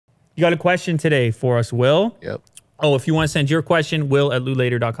You got a question today for us, Will? Yep. Oh, if you want to send your question,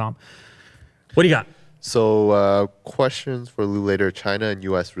 will@lulater.com. What do you got? So questions for Lou later, China and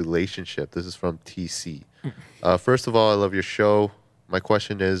U.S. relationship. This is from TC. First of all, I love your show. My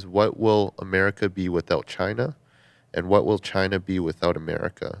question is, what will America be without China? And what will China be without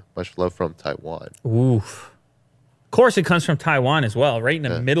America? Much love from Taiwan. Oof. Of course, it comes from Taiwan as well, right in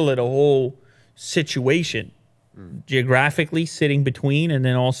the middle of the whole situation. Geographically sitting between, and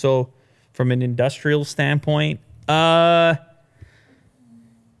then also from an industrial standpoint. You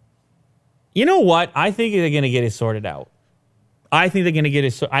know what? I think they're going to get it sorted out. I think they're going to get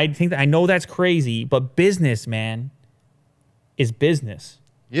it. I know that's crazy, but business, man, is business.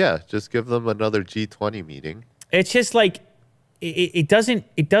 Yeah, just give them another G20 meeting. It's just like it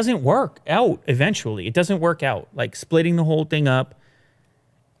doesn't work out eventually. It doesn't work out. Like splitting the whole thing up.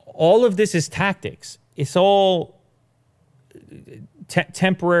 All of this is tactics. It's all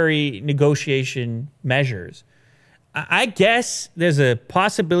temporary negotiation measures. I guess there's a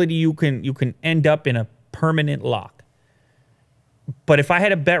possibility you can end up in a permanent lock. But if I had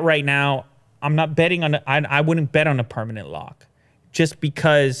to bet right now, I'm not betting on. I wouldn't bet on a permanent lock, just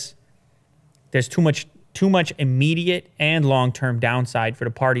because there's too much immediate and long-term downside for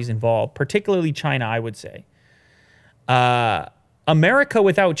the parties involved, particularly China, I would say. America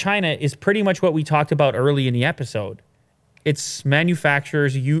without China is pretty much what we talked about early in the episode. It's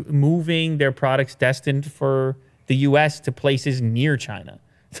manufacturers moving their products destined for the U.S. to places near China.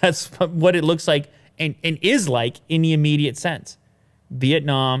 That's what it looks like and is like in the immediate sense.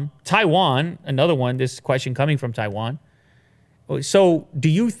 Vietnam, Taiwan, another one, this question coming from Taiwan. So do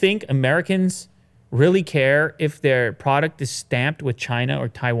you think Americans really care if their product is stamped with China or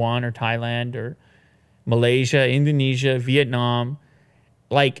Taiwan or Thailand or Malaysia, Indonesia, Vietnam?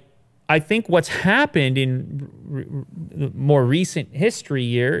 Like, I think what's happened in more recent history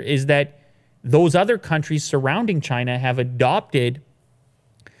here is that those other countries surrounding China have adopted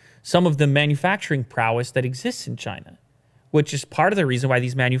some of the manufacturing prowess that exists in China, which is part of the reason why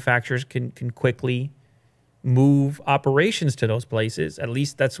these manufacturers can quickly move operations to those places. At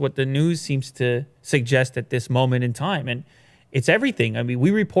least that's what the news seems to suggest at this moment in time. And it's everything. I mean, we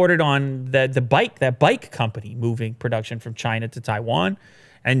reported on that bike company moving production from China to Taiwan.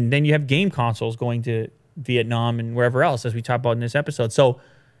 And then you have game consoles going to Vietnam and wherever else, as we talked about in this episode. So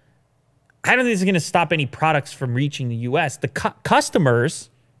I don't think this is going to stop any products from reaching the U.S. The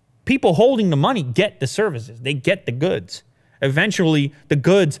customers, people holding the money, get the services. They get the goods. Eventually, the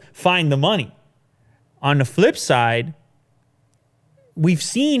goods find the money. On the flip side, we've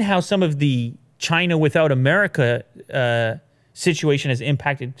seen how some of the China without America situation has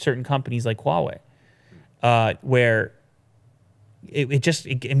impacted certain companies like Huawei, where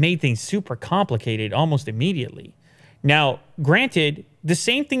it made things super complicated almost immediately. Now, granted, the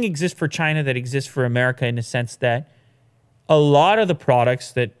same thing exists for China that exists for America in the sense that a lot of the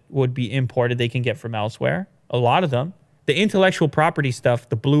products that would be imported, they can get from elsewhere. A lot of them. The intellectual property stuff,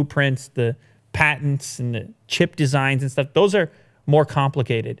 the blueprints, the patents and the chip designs and stuff, those are more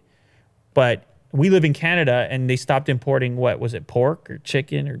complicated. But we live in Canada and they stopped importing, what was it, pork or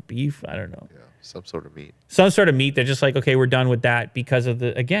chicken or beef? I don't know. Yeah, some sort of meat. Some sort of meat. They're just like, okay, we're done with that because of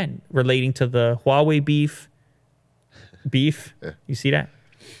the, again, relating to the Huawei beef. Yeah. You see that?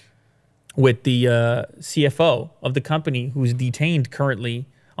 With the CFO of the company who's detained currently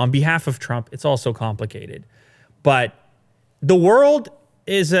on behalf of Trump. It's also complicated. But the world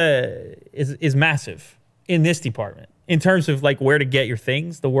is massive in this department. In terms of like where to get your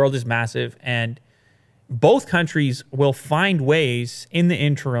things, the world is massive. And both countries will find ways in the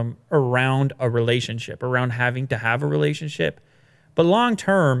interim around a relationship, around having to have a relationship. But long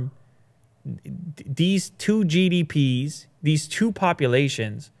term, these two GDPs, these two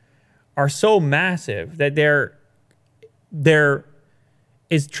populations are so massive that there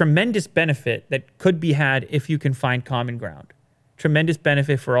is tremendous benefit that could be had if you can find common ground. Tremendous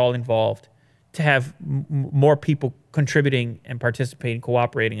benefit for all involved to have more people contributing and participating,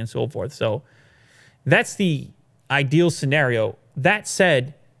 cooperating, and so forth. So that's the ideal scenario. That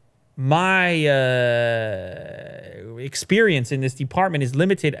said, my experience in this department is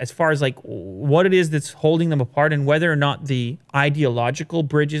limited as far as like what it is that's holding them apart and whether or not the ideological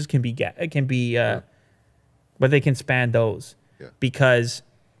bridges can be whether they can span those. Yeah. Because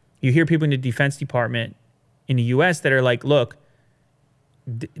you hear people in the Defense Department in the U.S. that are like, look,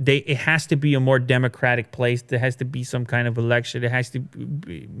 it has to be a more democratic place. There has to be some kind of election. It has to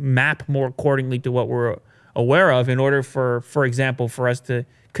map more accordingly to what we're aware of in order for example, for us to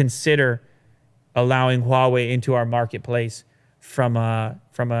consider allowing Huawei into our marketplace from a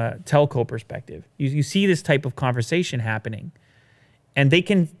telco perspective. You see this type of conversation happening. and they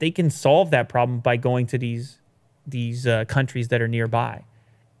can solve that problem by going to these countries that are nearby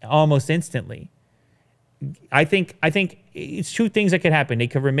almost instantly. I think it's two things that could happen. They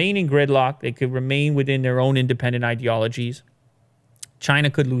could remain in gridlock. They could remain within their own independent ideologies. China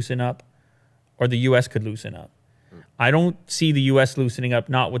could loosen up, or the U.S. could loosen up. I don't see the U.S. loosening up,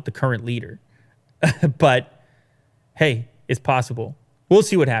 not with the current leader. But, hey, it's possible. We'll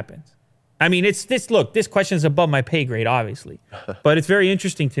see what happens. I mean, look, this question is above my pay grade, obviously. But it's very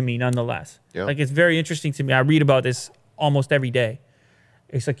interesting to me nonetheless. Yep. Like, it's very interesting to me. I read about this almost every day.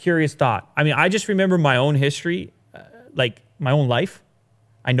 It's a curious thought. I mean, I just remember my own history, like my own life.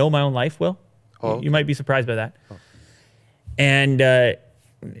 I know my own life, Will. Oh, okay. You might be surprised by that. Oh. And,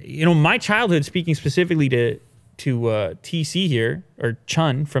 you know, my childhood, speaking specifically to TC here, or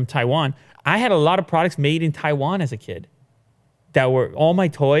Chun from Taiwan, I had a lot of products made in Taiwan as a kid that were all my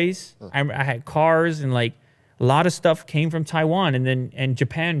toys. I had cars, and like a lot of stuff came from Taiwan, and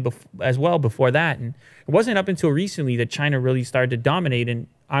Japan as well before that. And it wasn't up until recently that China really started to dominate. And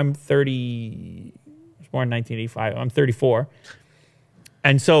I'm 30, I was born in 1985. I'm 34.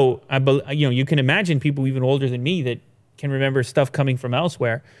 And so, you know, you can imagine people even older than me that can remember stuff coming from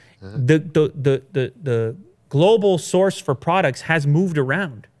elsewhere. The global source for products has moved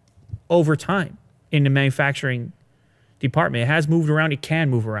around over time in the manufacturing department. It has moved around. It can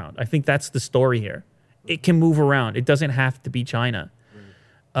move around. I think that's the story here. It can move around. It doesn't have to be China.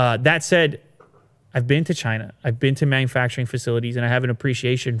 That said, I've been to China. I've been to manufacturing facilities, and I have an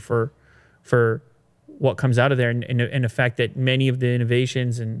appreciation for what comes out of there, and the fact that many of the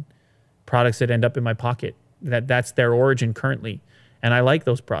innovations and products that end up in my pocket, that's their origin currently. And I like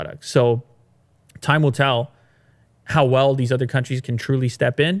those products. So time will tell how well these other countries can truly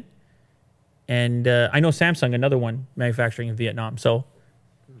step in. And I know Samsung, another one, manufacturing in Vietnam. So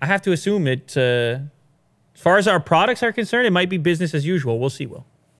I have to assume it, as far as our products are concerned, it might be business as usual. We'll see, Will.